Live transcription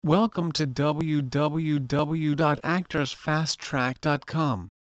Welcome to www.actorsfasttrack.com.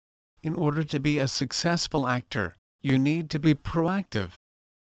 In order to be a successful actor, you need to be proactive.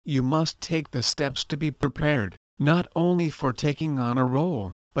 You must take the steps to be prepared, not only for taking on a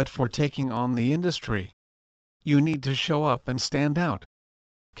role, but for taking on the industry. You need to show up and stand out.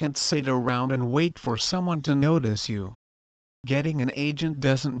 Can't sit around and wait for someone to notice you. Getting an agent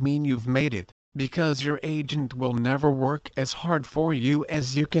doesn't mean you've made it, because your agent will never work as hard for you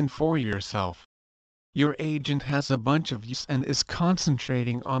as you can for yourself. Your agent has a bunch of views and is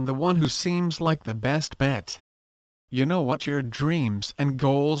concentrating on the one who seems like the best bet. You know what your dreams and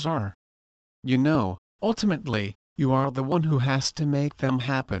goals are. Ultimately, you are the one who has to make them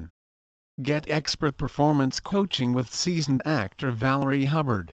happen. Get expert performance coaching with seasoned actor Valerie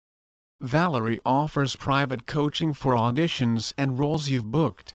Hubbard. Valerie offers private coaching for auditions and roles you've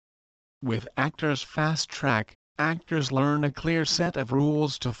booked. With Actors Fast Track, actors learn a clear set of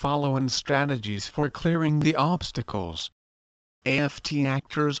rules to follow and strategies for clearing the obstacles. AFT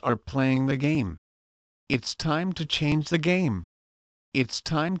actors are playing the game. It's time to change the game. It's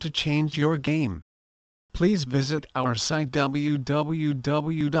time to change your game. Please visit our site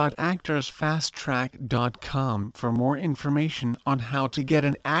www.actorsfasttrack.com for more information on how to get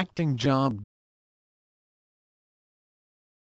an acting job.